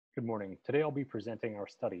Good morning. Today I'll be presenting our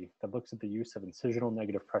study that looks at the use of incisional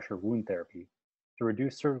negative pressure wound therapy to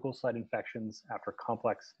reduce surgical site infections after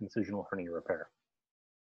complex incisional hernia repair.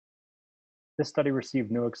 This study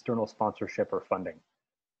received no external sponsorship or funding,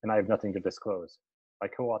 and I have nothing to disclose. My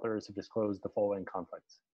co-authors have disclosed the following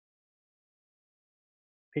conflicts.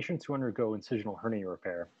 Patients who undergo incisional hernia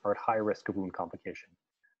repair are at high risk of wound complication.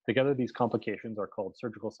 Together, these complications are called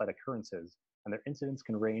surgical site occurrences, and their incidence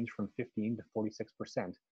can range from 15 to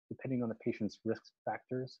 46%, depending on the patient's risk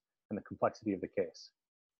factors and the complexity of the case.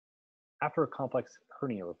 After a complex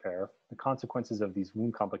hernia repair, the consequences of these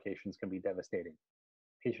wound complications can be devastating.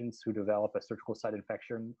 Patients who develop a surgical site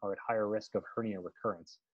infection are at higher risk of hernia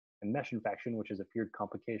recurrence, and mesh infection, which is a feared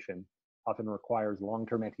complication, often requires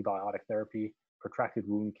long-term antibiotic therapy, protracted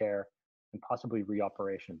wound care, and possibly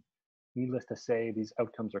reoperation. Needless to say, these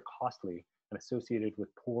outcomes are costly and associated with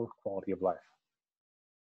poor quality of life.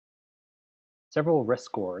 Several risk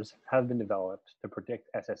scores have been developed to predict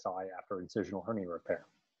SSI after incisional hernia repair.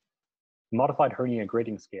 The Modified Hernia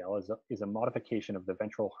Grading Scale is a modification of the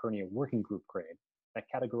Ventral Hernia Working Group grade that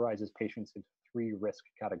categorizes patients into 3 risk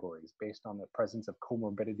categories based on the presence of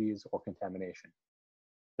comorbidities or contamination.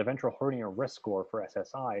 The Ventral Hernia Risk Score for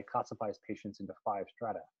SSI classifies patients into 5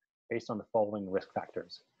 strata based on the following risk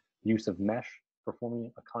factors: use of mesh,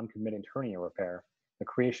 performing a concomitant hernia repair, the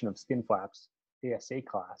creation of skin flaps, ASA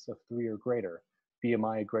class of 3 or greater,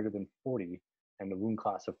 BMI greater than 40, and the wound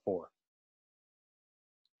class of 4.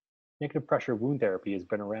 Negative pressure wound therapy has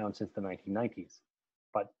been around since the 1990s,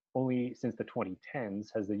 but only since the 2010s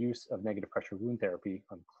has the use of negative pressure wound therapy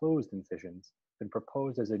on closed incisions been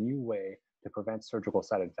proposed as a new way to prevent surgical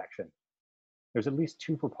site infection. There's at least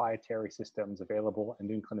 2 proprietary systems available and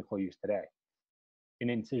in clinical use today. In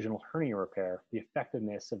incisional hernia repair, the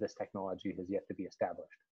effectiveness of this technology has yet to be established.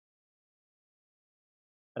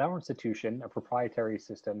 At our institution, a proprietary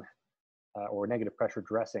system or negative pressure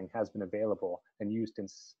dressing has been available and used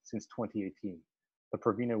since 2018, the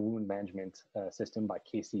Prevena Wound Management System by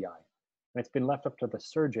KCI. And it's been left up to the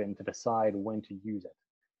surgeon to decide when to use it.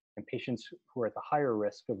 And patients who are at the higher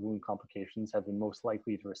risk of wound complications have been most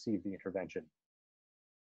likely to receive the intervention.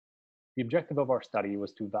 The objective of our study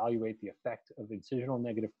was to evaluate the effect of incisional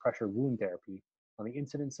negative pressure wound therapy on the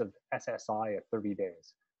incidence of SSI at 30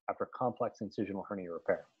 days after complex incisional hernia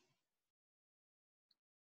repair.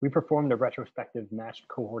 We performed a retrospective matched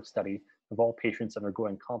cohort study of all patients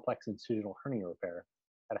undergoing complex incisional hernia repair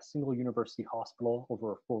at a single university hospital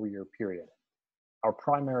over a 4-year period. Our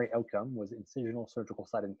primary outcome was incisional surgical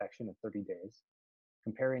site infection at 30 days,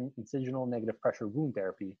 comparing incisional negative pressure wound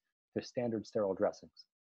therapy to standard sterile dressings.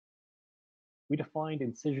 We defined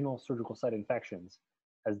incisional surgical site infections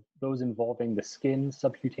as those involving the skin,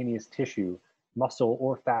 subcutaneous tissue, muscle,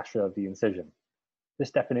 or fascia of the incision. This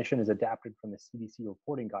definition is adapted from the CDC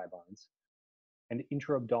reporting guidelines, and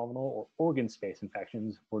intra-abdominal or organ space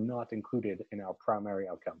infections were not included in our primary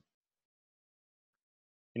outcome.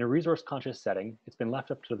 In a resource-conscious setting, it's been left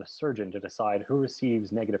up to the surgeon to decide who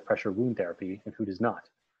receives negative pressure wound therapy and who does not.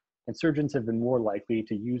 And surgeons have been more likely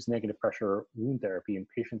to use negative pressure wound therapy in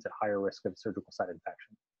patients at higher risk of surgical site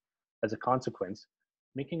infection. As a consequence,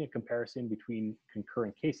 making a comparison between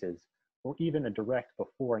concurrent cases or even a direct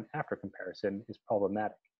before and after comparison is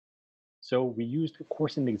problematic. So we used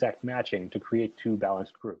course and exact matching to create 2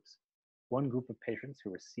 balanced groups. One group of patients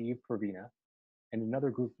who received Prevena and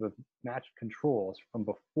another group of matched controls from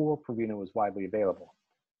before Prevena was widely available.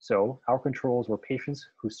 So our controls were patients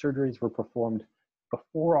whose surgeries were performed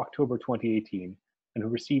before October 2018 and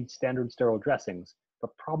who received standard sterile dressings,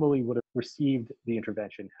 but probably would have received the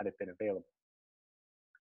intervention had it been available.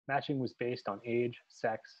 Matching was based on age,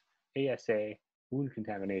 sex, ASA, wound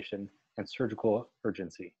contamination, and surgical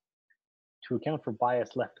urgency. To account for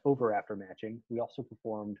bias left over after matching, we also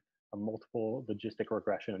performed a multiple logistic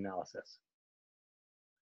regression analysis.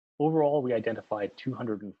 Overall, we identified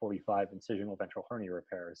 245 incisional ventral hernia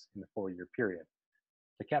repairs in the 4-year period.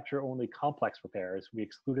 To capture only complex repairs, we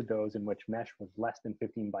excluded those in which mesh was less than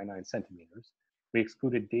 15 by 9 centimeters. We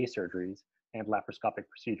excluded day surgeries and laparoscopic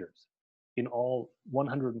procedures. In all,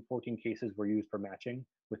 114 cases were used for matching,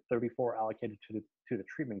 with 34 allocated to the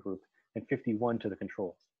treatment group and 51 to the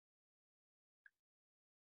controls.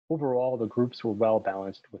 Overall, the groups were well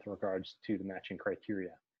balanced with regards to the matching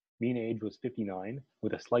criteria. Mean age was 59,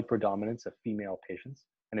 with a slight predominance of female patients,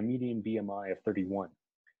 and a median BMI of 31.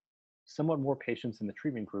 Somewhat more patients in the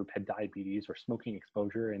treatment group had diabetes or smoking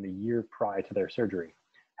exposure in the year prior to their surgery.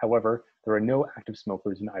 However, there are no active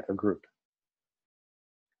smokers in either group.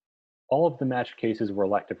 All of the matched cases were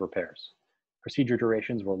elective repairs. Procedure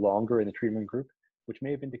durations were longer in the treatment group, which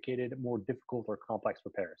may have indicated more difficult or complex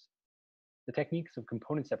repairs. The techniques of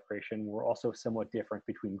component separation were also somewhat different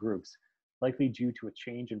between groups, likely due to a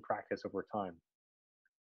change in practice over time.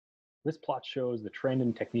 This plot shows the trend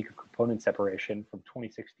in technique of component separation from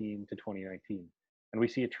 2016 to 2019, and we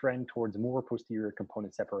see a trend towards more posterior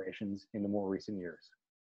component separations in the more recent years.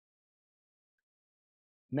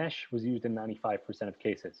 Mesh was used in 95% of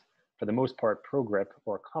cases. For the most part, ProGrip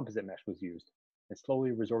or composite mesh was used, and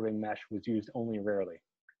slowly resorbing mesh was used only rarely.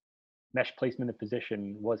 Mesh placement and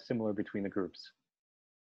position was similar between the groups.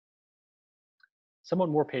 Somewhat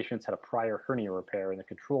more patients had a prior hernia repair in the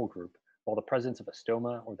control group, while the presence of a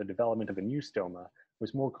stoma or the development of a new stoma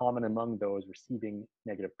was more common among those receiving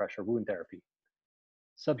negative pressure wound therapy.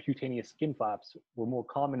 Subcutaneous skin flaps were more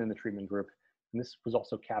common in the treatment group, and this was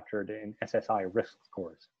also captured in SSI risk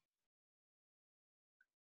scores.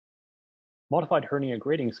 Modified hernia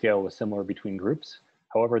grading scale was similar between groups.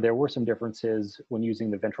 However, there were some differences when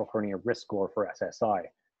using the ventral hernia risk score for SSI,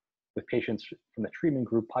 with patients from the treatment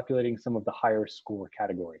group populating some of the higher score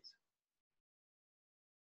categories.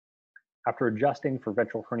 After adjusting for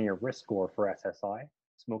ventral hernia risk score for SSI,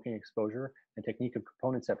 smoking exposure, and technique of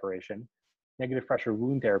component separation, negative pressure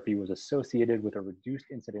wound therapy was associated with a reduced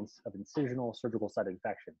incidence of incisional surgical site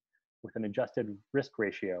infection, with an adjusted risk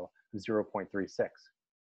ratio of 0.36.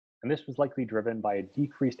 And this was likely driven by a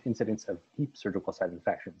decreased incidence of deep surgical site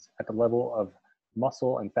infections at the level of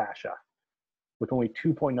muscle and fascia, with only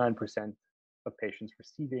 2.9% of patients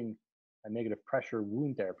receiving a negative pressure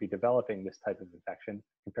wound therapy developing this type of infection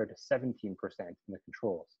compared to 17% in the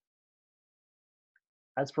controls.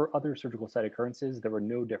 As for other surgical site occurrences, there were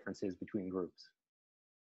no differences between groups.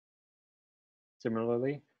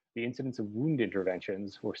 Similarly, the incidence of wound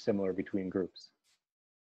interventions were similar between groups.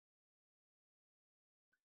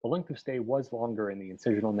 The length of stay was longer in the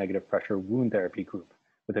incisional negative pressure wound therapy group,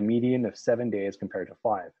 with a median of 7 days compared to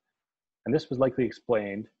 5. And this was likely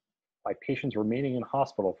explained by patients remaining in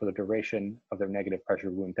hospital for the duration of their negative pressure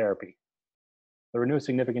wound therapy. There were no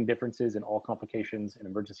significant differences in all complications in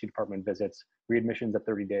emergency department visits, readmissions at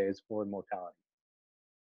 30 days, or in mortality.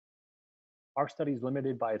 Our study is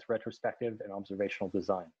limited by its retrospective and observational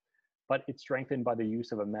design, but it's strengthened by the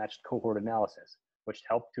use of a matched cohort analysis, which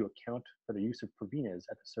helped to account for the use of provinas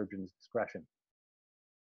at the surgeon's discretion.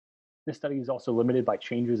 This study is also limited by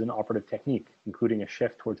changes in operative technique, including a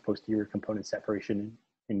shift towards posterior component separation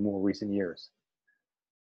in more recent years.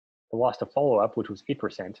 The loss to follow-up, which was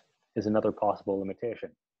 8%, is another possible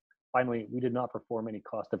limitation. Finally, we did not perform any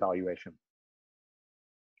cost evaluation.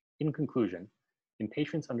 In conclusion, in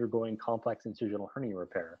patients undergoing complex incisional hernia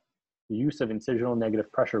repair, the use of incisional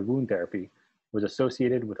negative pressure wound therapy was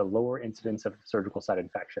associated with a lower incidence of surgical site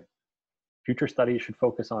infection. Future studies should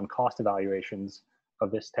focus on cost evaluations of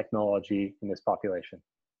this technology in this population.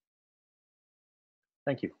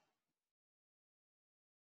 Thank you.